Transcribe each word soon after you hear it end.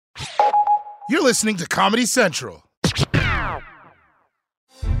You're listening to Comedy Central.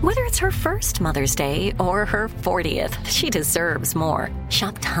 Whether it's her first Mother's Day or her 40th, she deserves more.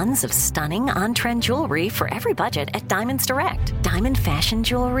 Shop tons of stunning on-trend jewelry for every budget at Diamonds Direct. Diamond fashion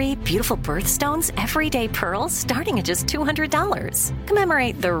jewelry, beautiful birthstones, everyday pearls starting at just $200.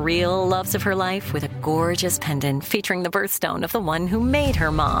 Commemorate the real loves of her life with a gorgeous pendant featuring the birthstone of the one who made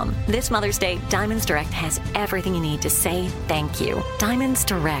her mom. This Mother's Day, Diamonds Direct has everything you need to say thank you. Diamonds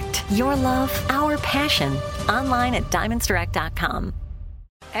Direct. Your love, our passion. Online at diamondsdirect.com.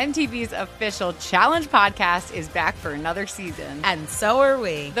 MTV's official Challenge podcast is back for another season. And so are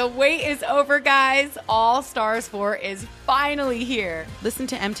we. The wait is over, guys. All Stars 4 is finally here. Listen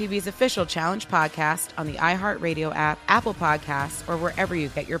to MTV's official Challenge podcast on the iHeartRadio app, Apple Podcasts, or wherever you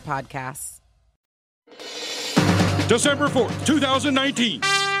get your podcasts. December 4th, 2019.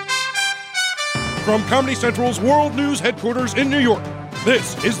 From Comedy Central's World News headquarters in New York,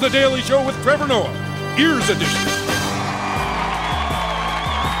 this is The Daily Show with Trevor Noah, Ears Edition.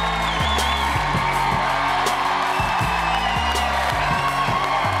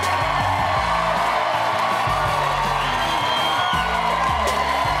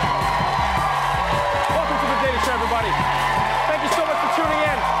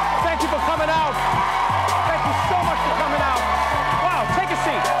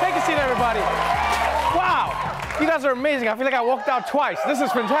 You guys are amazing. I feel like I walked out twice. This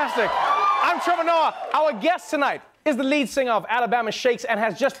is fantastic. I'm Trevor Noah. Our guest tonight is the lead singer of Alabama Shakes and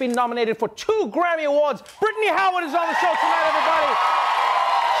has just been nominated for 2 Grammy Awards. Brittany Howard is on the show tonight, everybody.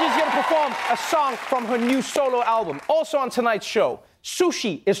 She's going to perform a song from her new solo album. Also on tonight's show,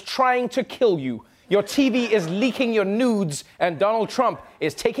 sushi is trying to kill you. Your TV is leaking your nudes, and Donald Trump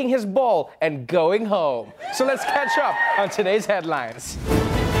is taking his ball and going home. So let's catch up on today's headlines.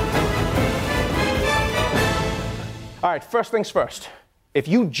 All right, first things first. If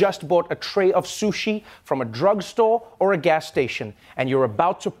you just bought a tray of sushi from a drugstore or a gas station and you're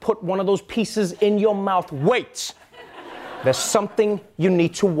about to put one of those pieces in your mouth, wait. There's something you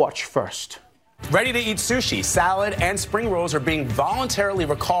need to watch first. Ready to eat sushi, salad, and spring rolls are being voluntarily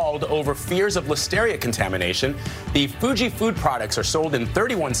recalled over fears of listeria contamination. The Fuji food products are sold in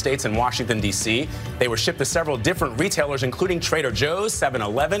 31 states and Washington, D.C. They were shipped to several different retailers, including Trader Joe's,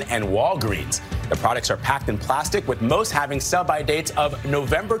 7-Eleven, and Walgreens. The products are packed in plastic, with most having sell-by dates of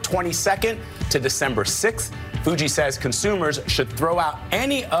November 22nd to December 6th. Fuji says consumers should throw out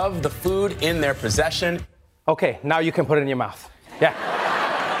any of the food in their possession. Okay, now you can put it in your mouth. Yeah.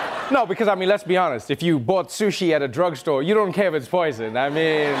 No, because, I mean, let's be honest. If you bought sushi at a drugstore, you don't care if it's poison. I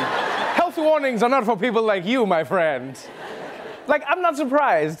mean, health warnings are not for people like you, my friend. Like, I'm not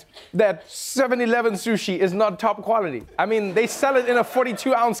surprised that 7-Eleven sushi is not top quality. I mean, they sell it in a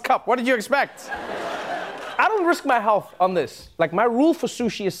 42-ounce cup. What did you expect? I don't risk my health on this. Like, my rule for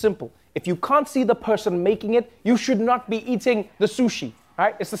sushi is simple. If you can't see the person making it, you should not be eating the sushi. All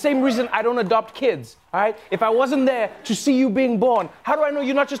right? It's the same reason I don't adopt kids. All right? If I wasn't there to see you being born, how do I know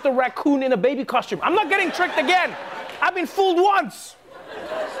you're not just a raccoon in a baby costume? I'm not getting tricked again. I've been fooled once.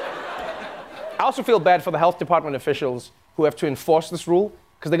 I also feel bad for the health department officials who have to enforce this rule,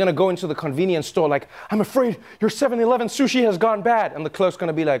 because they're going to go into the convenience store like, I'm afraid your 7-Eleven sushi has gone bad. And the clerk's going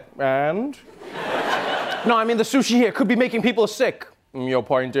to be like, and? No, I mean, the sushi here could be making people sick. Your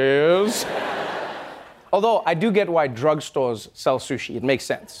point is? Although, I do get why drugstores sell sushi. It makes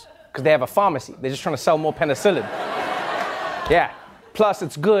sense. Because they have a pharmacy. They're just trying to sell more penicillin. Yeah. Plus,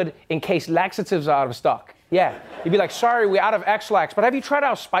 it's good in case laxatives are out of stock. Yeah. You'd be like, sorry, we're out of X-Lax, but have you tried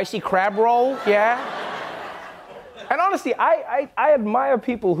our spicy crab roll? Yeah? And honestly, I admire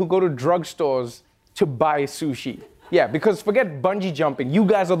people who go to drugstores to buy sushi. Yeah, because forget bungee jumping. You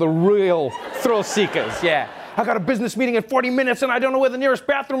guys are the real thrill seekers. Yeah. I got a business meeting in 40 minutes and I don't know where the nearest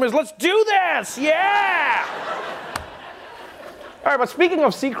bathroom is. Let's do this! Yeah! All right, but speaking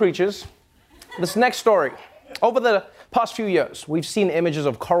of sea creatures, this next story. Over the past few years, we've seen images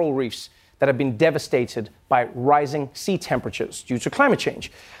of coral reefs that have been devastated by rising sea temperatures due to climate change.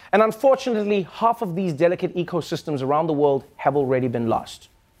 And unfortunately, half of these delicate ecosystems around the world have already been lost.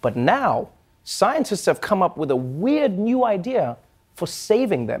 But now, scientists have come up with a weird new idea for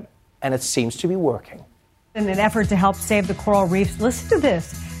saving them, and it seems to be working. In an effort to help save the coral reefs, listen to this.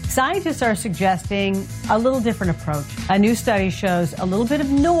 Scientists are suggesting a little different approach. A new study shows a little bit of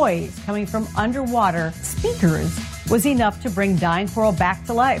noise coming from underwater speakers was enough to bring dying coral back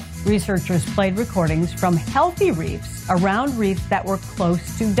to life. Researchers played recordings from healthy reefs around reefs that were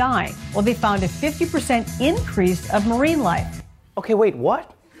close to dying. Well, they found a 50% increase of marine life. Okay, wait,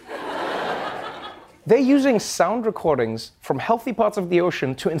 what? They're using sound recordings from healthy parts of the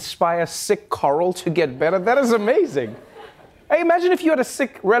ocean to inspire sick coral to get better? That is amazing. Hey, imagine if you had a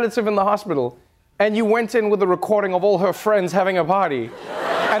sick relative in the hospital and you went in with a recording of all her friends having a party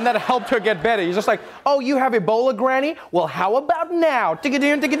and that helped her get better. You're just like, oh, you have Ebola, Granny? Well, how about now?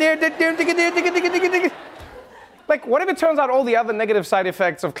 Like, what if it turns out all the other negative side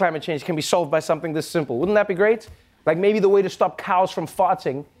effects of climate change can be solved by something this simple? Wouldn't that be great? Like, maybe the way to stop cows from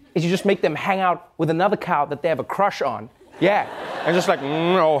farting is you just make them hang out with another cow that they have a crush on. Yeah. And just like,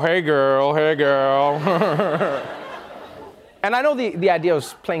 oh, hey, girl, hey, girl. And I know the idea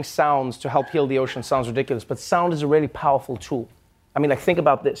of playing sounds to help heal the ocean sounds ridiculous, but sound is a really powerful tool. I mean, like, think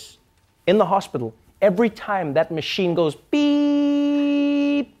about this. In the hospital, every time that machine goes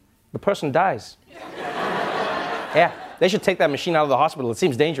beep, the person dies. Yeah, they should take that machine out of the hospital. It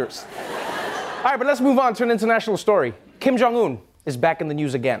seems dangerous. All right, but let's move on to an international story. Kim Jong-un is back in the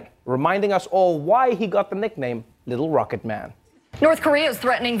news again, reminding us all why he got the nickname Little Rocket Man. North Korea is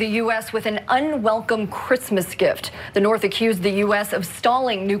threatening the U.S. with an unwelcome Christmas gift. The North accused the U.S. of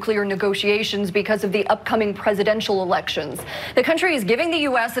stalling nuclear negotiations because of the upcoming presidential elections. The country is giving the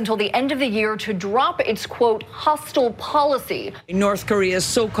U.S. until the end of the year to drop its, quote, hostile policy. North Korea's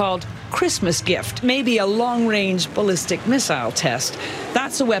so-called Christmas gift may be a long-range ballistic missile test.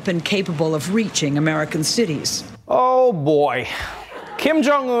 That's a weapon capable of reaching American cities. Oh, boy. Kim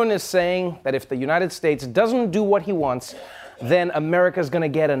Jong-un is saying that if the United States doesn't do what he wants, then America's going to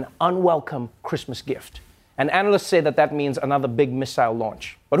get an unwelcome Christmas gift. And analysts say that that means another big missile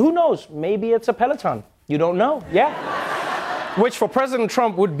launch. But who knows? Maybe it's a Peloton. You don't know. Yeah. Which for President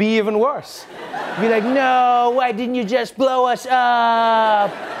Trump would be even worse. Be like, no, why didn't you just blow us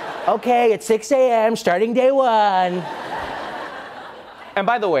up? Okay, it's 6 a.m., starting day one. And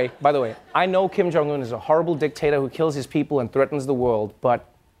by the way, I know Kim Jong-un is a horrible dictator who kills his people and threatens the world, but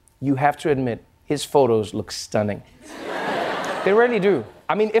you have to admit, his photos look stunning. They really do.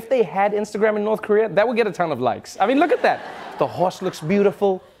 I mean, if they had Instagram in North Korea, that would get a ton of likes. I mean, look at that. The horse looks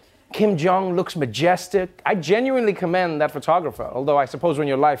beautiful. Kim Jong looks majestic. I genuinely commend that photographer, although I suppose when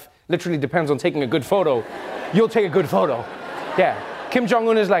your life literally depends on taking a good photo, you'll take a good photo. Yeah. Kim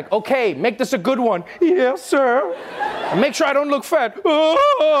Jong-un is like, okay, make this a good one. Yes, sir. And make sure I don't look fat.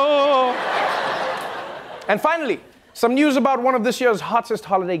 Oh. And finally, some news about one of this year's hottest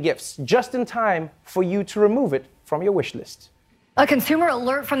holiday gifts, just in time for you to remove it from your wish list. A consumer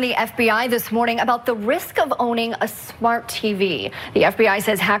alert from the FBI this morning about the risk of owning a smart TV. The FBI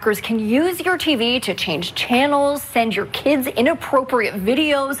says hackers can use your TV to change channels, send your kids inappropriate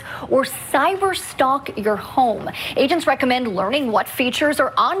videos, or cyber stalk your home. Agents recommend learning what features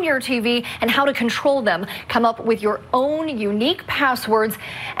are on your TV and how to control them. Come up with your own unique passwords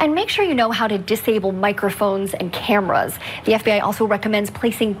and make sure you know how to disable microphones and cameras. The FBI also recommends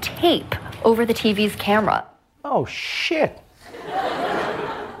placing tape over the TV's camera. Oh, shit.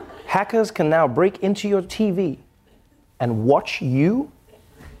 Hackers can now break into your TV and watch you?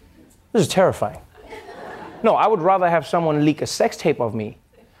 This is terrifying. No, I would rather have someone leak a sex tape of me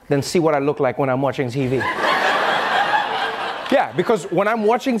than see what I look like when I'm watching TV. Yeah, because when I'm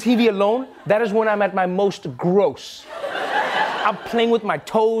watching TV alone, that is when I'm at my most gross. I'm playing with my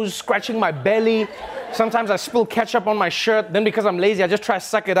toes, scratching my belly. Sometimes I spill ketchup on my shirt. Then because I'm lazy, I just try to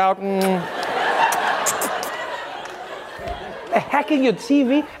suck it out. Hacking your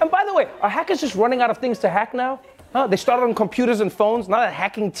TV. And by the way, are hackers just running out of things to hack now? Huh? They started on computers and phones, now they're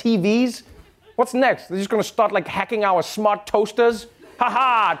hacking TVs. What's next? They're just gonna start like hacking our smart toasters?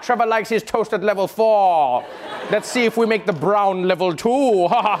 Haha, Trevor likes his toast at level 4. Let's see if we make the brown level 2.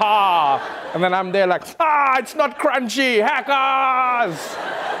 Ha ha ha. And then I'm there like, it's not crunchy, hackers.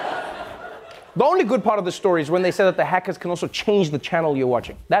 The only good part of the story is when they said that the hackers can also change the channel you're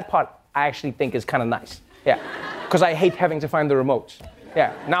watching. That part I actually think is kind of nice. Yeah, because I hate having to find the remotes.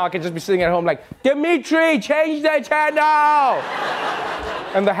 Yeah, now I can just be sitting at home like, Dimitri, change the channel!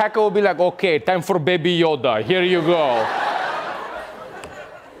 And the hacker will be like, okay, time for Baby Yoda, here you go.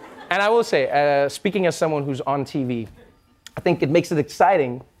 And I will say, speaking as someone who's on TV, I think it makes it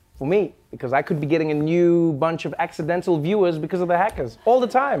exciting for me because I could be getting a new bunch of accidental viewers because of the hackers all the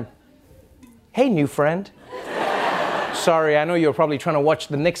time. Hey, new friend. Sorry, I know you're probably trying to watch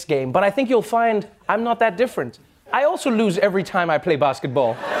the Knicks game, but I think you'll find I'm not that different. I also lose every time I play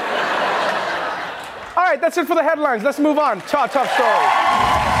basketball. All right, that's it for the headlines. Let's move on. Top story.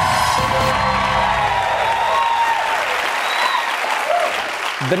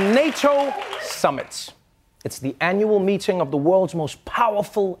 The NATO Summit. It's the annual meeting of the world's most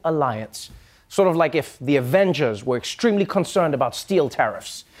powerful alliance. Sort of like if the Avengers were extremely concerned about steel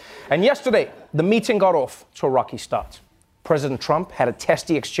tariffs. And yesterday, the meeting got off to a rocky start. President Trump had a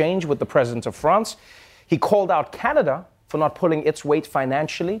testy exchange with the president of France. He called out Canada for not pulling its weight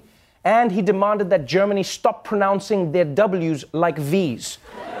financially. And he demanded that Germany stop pronouncing their W's like V's.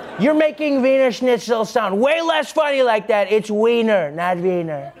 You're making Wiener Schnitzel sound way less funny like that. It's Wiener, not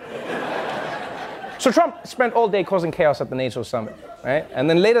Wiener. So Trump spent all day causing chaos at the NATO summit, right? And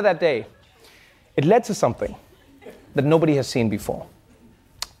then later that day, it led to something that nobody has seen before.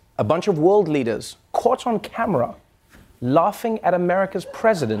 A bunch of world leaders caught on camera laughing at America's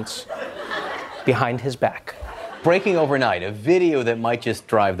president behind his back. Breaking overnight, a video that might just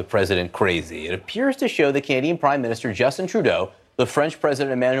drive the president crazy. It appears to show the Canadian Prime Minister Justin Trudeau, the French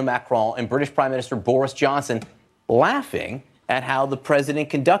President Emmanuel Macron, and British Prime Minister Boris Johnson laughing at how the president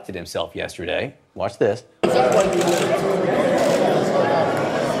conducted himself yesterday. Watch this.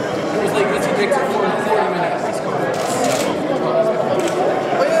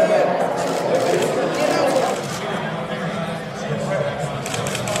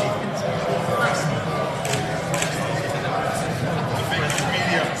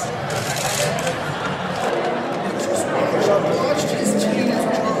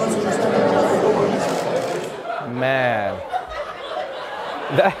 Man,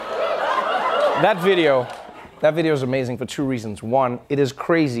 that video is amazing for two reasons. One, it is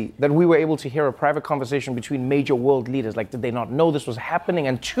crazy that we were able to hear a private conversation between major world leaders. Like, did they not know this was happening?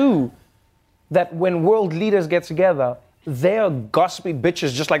 And two, that when world leaders get together, they're gossipy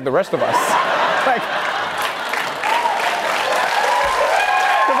bitches just like the rest of us.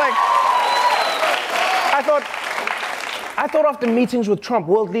 I thought after meetings with Trump,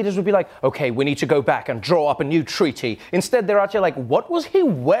 world leaders would be like, okay, we need to go back and draw up a new treaty. Instead, they're out here like, what was he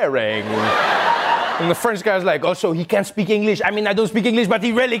wearing? And the French guy's like, oh, so he can't speak English. I mean, I don't speak English, but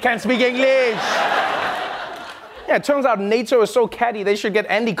he really can't speak English. Yeah, it turns out NATO is so catty, they should get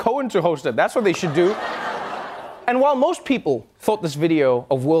Andy Cohen to host it. That's what they should do. And while most people thought this video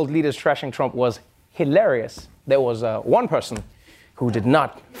of world leaders trashing Trump was hilarious, there was one person who did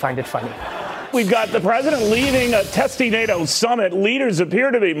not find it funny. We've got the president leading a testy NATO summit. Leaders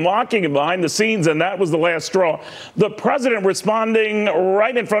appear to be mocking him behind the scenes, and that was the last straw. The president responding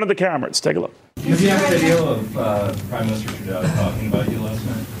right in front of the cameras. Take a look. Have you had a video of Prime Minister Trudeau talking about you last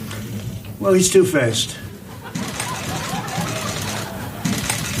night? Well, he's two-faced.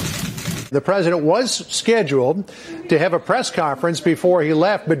 The president was scheduled to have a press conference before he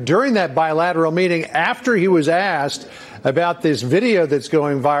left, but during that bilateral meeting, after he was asked about this video that's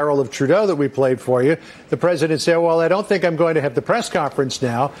going viral of Trudeau that we played for you, the president said, well, I don't think I'm going to have the press conference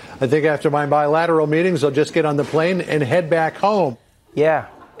now. I think after my bilateral meetings, I'll just get on the plane and head back home. Yeah.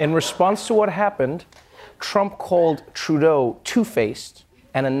 In response to what happened, Trump called Trudeau two-faced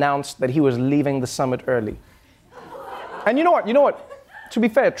and announced that he was leaving the summit early. And you know what? To be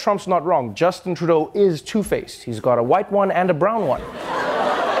fair, Trump's not wrong. Justin Trudeau is two-faced. He's got a white one and a brown one.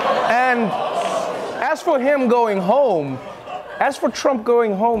 And as for him going home, as for Trump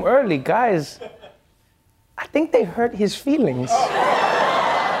going home early, guys, I think they hurt his feelings.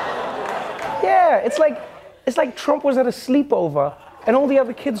 Yeah, it's like Trump was at a sleepover and all the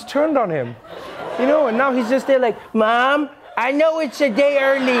other kids turned on him. You know, and now he's just there like, Mom, I know it's a day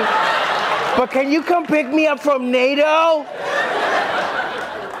early, but can you come pick me up from NATO?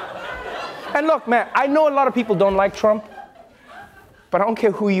 And look, man, I know a lot of people don't like Trump, but I don't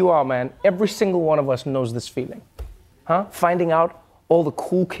care who you are, man. Every single one of us knows this feeling. Huh? Finding out all the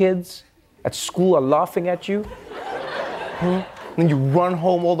cool kids at school are laughing at you. And then you run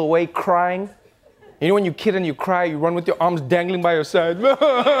home all the way crying. You know when you're a kid and you cry, you run with your arms dangling by your side.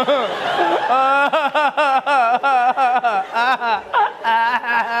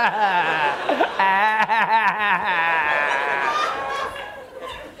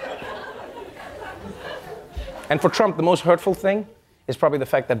 And for Trump, the most hurtful thing is probably the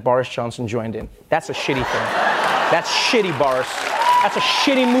fact that Boris Johnson joined in. That's a shitty thing. That's shitty, Boris. That's a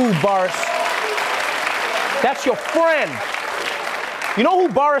shitty move, Boris. That's your friend. You know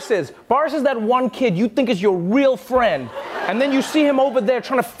who Boris is? Boris is that one kid you think is your real friend. And then you see him over there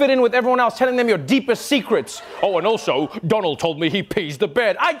trying to fit in with everyone else, telling them your deepest secrets. Oh, and also, Donald told me he pees the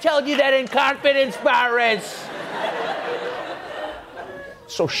bed. I told you that in confidence, Boris.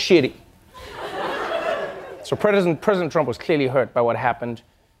 So shitty. So President Trump was clearly hurt by what happened.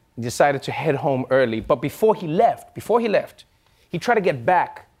 He decided to head home early. But before he left, he tried to get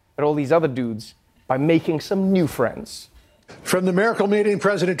back at all these other dudes by making some new friends. From the miracle meeting,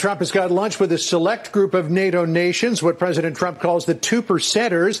 President Trump has got lunch with a select group of NATO nations, what President Trump calls the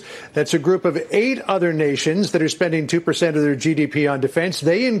 2%ers. That's a group of 8 other nations that are spending 2% of their GDP on defense.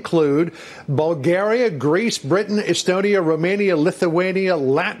 They include Bulgaria, Greece, Britain, Estonia, Romania, Lithuania,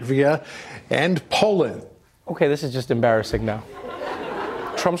 Latvia, and Poland. Okay, this is just embarrassing now.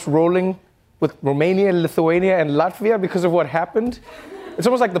 Trump's rolling with Romania, Lithuania, and Latvia because of what happened. It's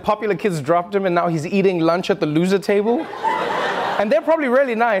almost like the popular kids dropped him and now he's eating lunch at the loser table. And they're probably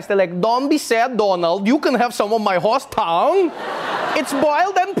really nice. They're like, don't be sad, Donald. You can have some of my horse tongue. It's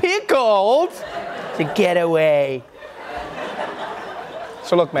boiled and pickled. To get away.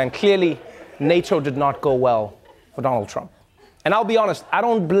 So look, man, clearly NATO did not go well for Donald Trump. And I'll be honest, I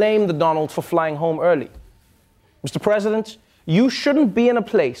don't blame the Donald for flying home early. Mr. President, you shouldn't be in a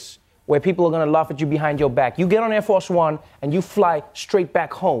place where people are going to laugh at you behind your back. You get on Air Force One and you fly straight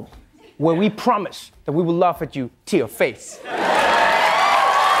back home, where we promise that we will laugh at you to your face. We'll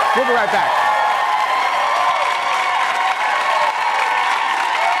be right back.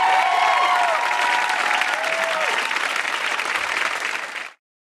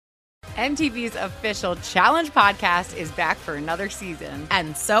 MTV's official Challenge podcast is back for another season.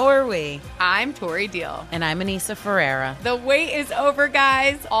 And so are we. I'm Tori Deal. And I'm Anissa Ferreira. The wait is over,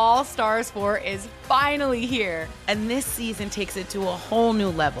 guys. All Stars 4 is finally here. And this season takes it to a whole new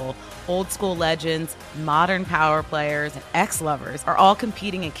level. Old school legends, modern power players, and ex-lovers are all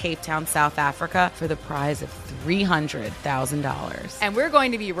competing in Cape Town, South Africa for the prize of $300,000. And we're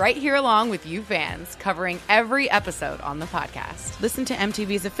going to be right here along with you fans, covering every episode on the podcast. Listen to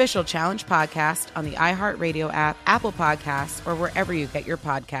MTV's official Challenge podcast on the iHeartRadio app, Apple Podcasts, or wherever you get your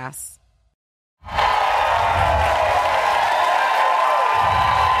podcasts. Welcome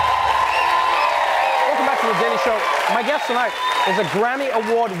back to The Daily Show. My guest tonight is a Grammy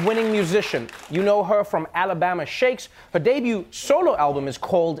Award-winning musician. You know her from Alabama Shakes. Her debut solo album is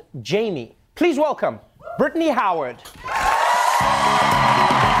called Jamie. Please welcome Brittany Howard.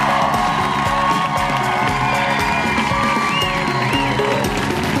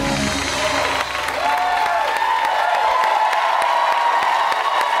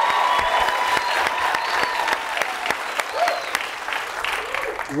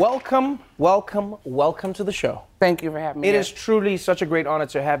 Welcome, welcome, welcome to the show. Thank you for having me. It is truly such a great honor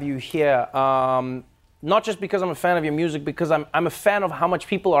to have you here. Not just because I'm a fan of your music, because I'm a fan of how much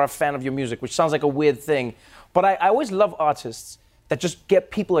people are a fan of your music, which sounds like a weird thing. But I always love artists that just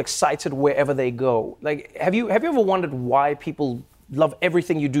get people excited wherever they go. Like, have you ever wondered why people love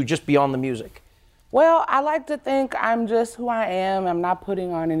everything you do just beyond the music? Well, I like to think I'm just who I am. I'm not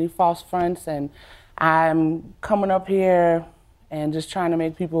putting on any false fronts, and I'm coming up here and just trying to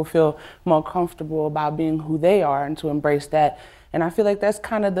make people feel more comfortable about being who they are and to embrace that. And I feel like that's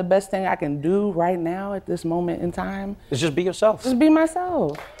kind of the best thing I can do right now at this moment in time. Is just be yourself. Just be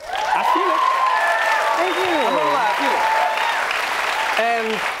myself. I feel it. Thank you. I'm not gonna lie, I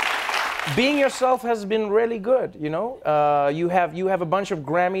feel it. And being yourself has been really good, you know? You have a bunch of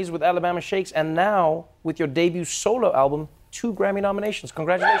Grammys with Alabama Shakes, and now with your debut solo album, 2 Grammy nominations.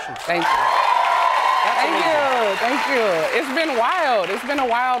 Congratulations. Thank you. Thank you. It's been wild. It's been a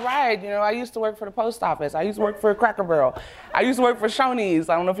wild ride. You know, I used to work for the post office. I used to work for Cracker Barrel. I used to work for Shoney's.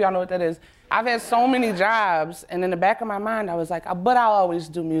 I don't know if y'all know what that is. I've had so many jobs, and in the back of my mind, I was like, but I'll always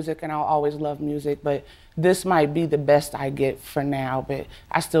do music, and I'll always love music, but this might be the best I get for now, but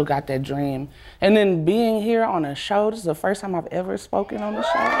I still got that dream. And then being here on a show, this is the first time I've ever spoken on the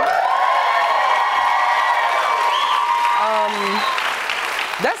show.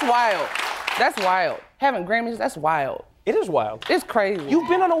 That's wild. That's wild. Having Grammys, that's wild. It is wild. It's crazy. You've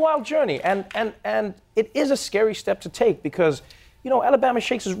been on a wild journey, and it is a scary step to take because, you know, Alabama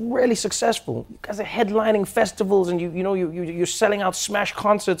Shakes is really successful. You guys are headlining festivals, and you're selling out smash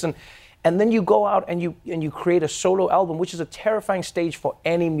concerts, and then you go out and you create a solo album, which is a terrifying stage for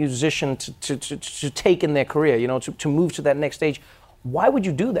any musician to take in their career. You know, to move to that next stage. Why would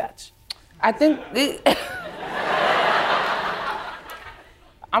you do that? I think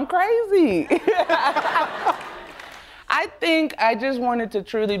I'm crazy. I think I just wanted to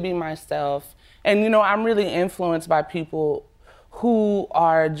truly be myself. And, you know, I'm really influenced by people who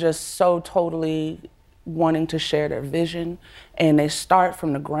are just so totally wanting to share their vision, and they start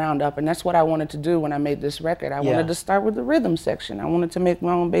from the ground up. And that's what I wanted to do when I made this record. I wanted to start with the rhythm section. I wanted to make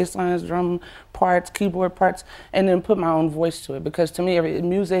my own bass lines, drum parts, keyboard parts, and then put my own voice to it. Because to me,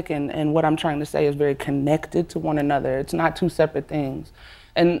 music and what I'm trying to say is very connected to one another. It's not two separate things.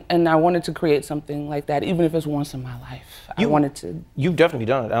 And I wanted to create something like that, even if it's once in my life. I wanted to. You've definitely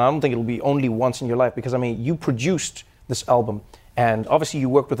done it, and I don't think it'll be only once in your life, because, I mean, you produced this album, and obviously you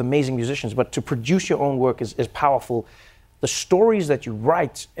worked with amazing musicians, but to produce your own work is powerful. The stories that you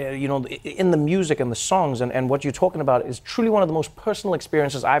write, you know, in the music and the songs and what you're talking about is truly one of the most personal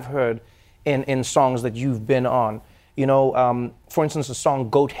experiences I've heard in songs that you've been on. You know, for instance, the song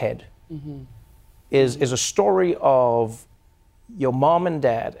Goat Head is a story of your mom and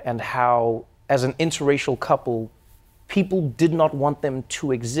dad and how, as an interracial couple, people did not want them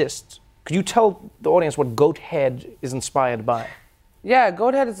to exist. Could you tell the audience what Goat Head is inspired by? Yeah, Go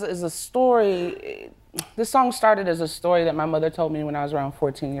Ahead is a story. This song started as a story that my mother told me when I was around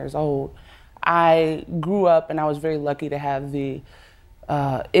 14 years old. I grew up and I was very lucky to have the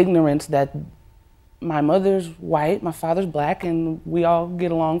ignorance that my mother's white, my father's black, and we all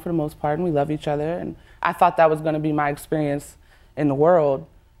get along for the most part and we love each other. And I thought that was gonna be my experience in the world.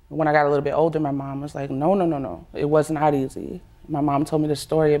 When I got a little bit older, my mom was like, no, it was not easy. My mom told me the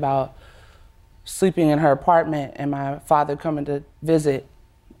story about sleeping in her apartment and my father coming to visit.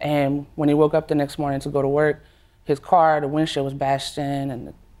 And when he woke up the next morning to go to work, his car, the windshield was bashed in and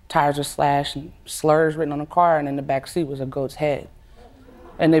the tires were slashed and slurs written on the car, and in the back seat was a goat's head.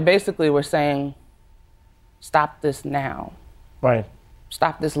 And they basically were saying, stop this now. Right.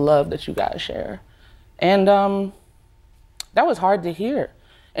 Stop this love that you guys share. And that was hard to hear.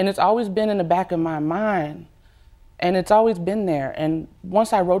 And it's always been in the back of my mind. And it's always been there. And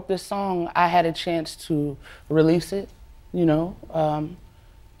once I wrote this song, I had a chance to release it, you know?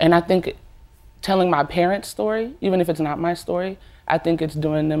 And I think telling my parents' story, even if it's not my story, I think it's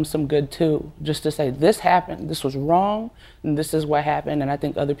doing them some good too. Just to say, this happened, this was wrong, and this is what happened, and I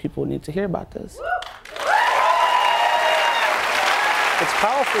think other people need to hear about this. It's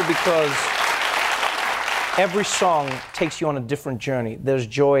powerful because every song takes you on a different journey. There's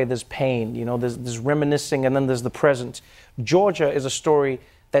joy, there's pain, you know, there's reminiscing, and then there's the present. Georgia is a story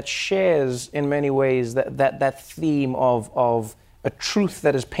that shares, in many ways, that theme of a truth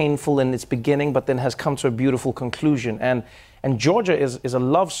that is painful in its beginning, but then has come to a beautiful conclusion. And Georgia is a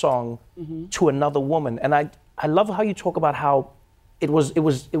love song to another woman. And I love how you talk about how it was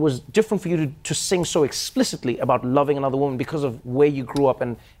different for you to sing so explicitly about loving another woman because of where you grew up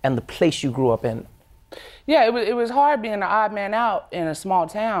and the place you grew up in. Yeah, it was hard being the odd man out in a small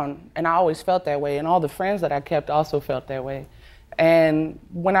town, and I always felt that way, and all the friends that I kept also felt that way. And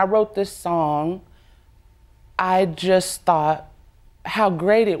when I wrote this song, I just thought how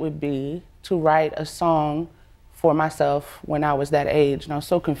great it would be to write a song for myself when I was that age. And I was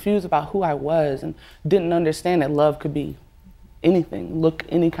so confused about who I was and didn't understand that love could be anything, look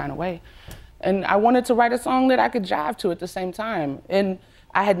any kind of way. And I wanted to write a song that I could jive to at the same time. And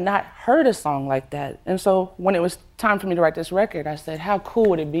I had not heard a song like that. And so when it was time for me to write this record, I said, how cool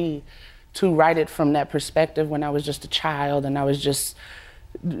would it be to write it from that perspective when I was just a child and I was just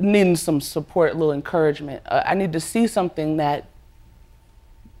needing some support, a little encouragement. I need to see something that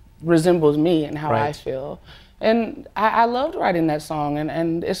resembles me and how I feel. And I loved writing that song,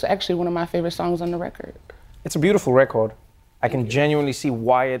 and it's actually one of my favorite songs on the record. It's a beautiful record. I can genuinely see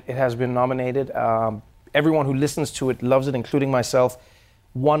why it has been nominated. Everyone who listens to it loves it, including myself.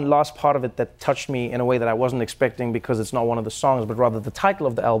 One last part of it that touched me in a way that I wasn't expecting, because it's not one of the songs, but rather the title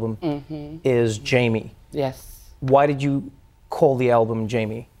of the album is Jamie. Yes. Why did you call the album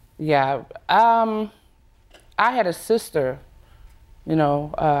Jamie? Yeah, I had a sister, you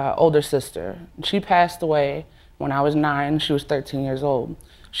know, older sister. She passed away when I was 9. She was 13 years old.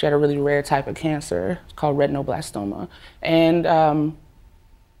 She had a really rare type of cancer called retinoblastoma. And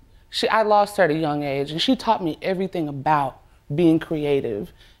I lost her at a young age, and she taught me everything about being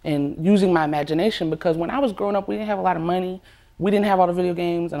creative and using my imagination, because when I was growing up, we didn't have a lot of money. We didn't have all the video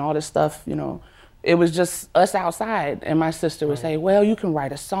games and all this stuff, you know. It was just us outside, and my sister would say, well, you can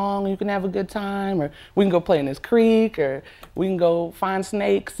write a song, you can have a good time, or we can go play in this creek, or we can go find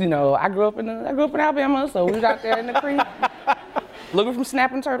snakes. You know, I grew up in Alabama, so we was out there in the creek looking for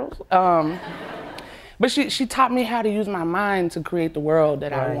snapping turtles. But she taught me how to use my mind to create the world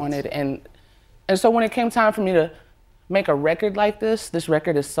that I wanted. And so when it came time for me to make a record like this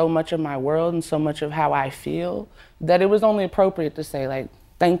record is so much of my world and so much of how I feel that it was only appropriate to say, like,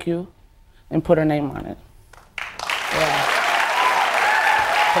 thank you, and put her name on it. Yeah.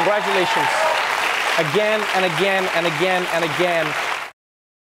 Congratulations. Again and again and again and again.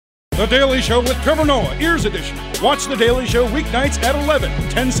 The Daily Show with Trevor Noah, Ears Edition. Watch The Daily Show weeknights at 11,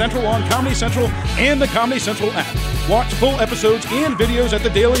 10 Central on Comedy Central and the Comedy Central app. Watch full episodes and videos at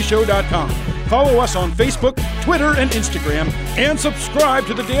thedailyshow.com. Follow us on Facebook, Twitter, and Instagram, and subscribe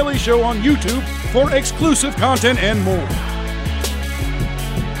to The Daily Show on YouTube for exclusive content and more.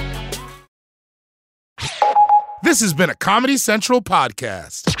 This has been a Comedy Central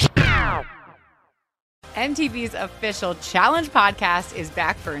podcast. MTV's official Challenge podcast is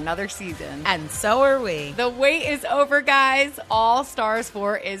back for another season. And so are we. The wait is over, guys. All Stars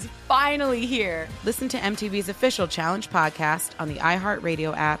 4 is finally here. Listen to MTV's official Challenge podcast on the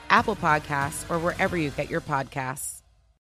iHeartRadio app, Apple Podcasts, or wherever you get your podcasts.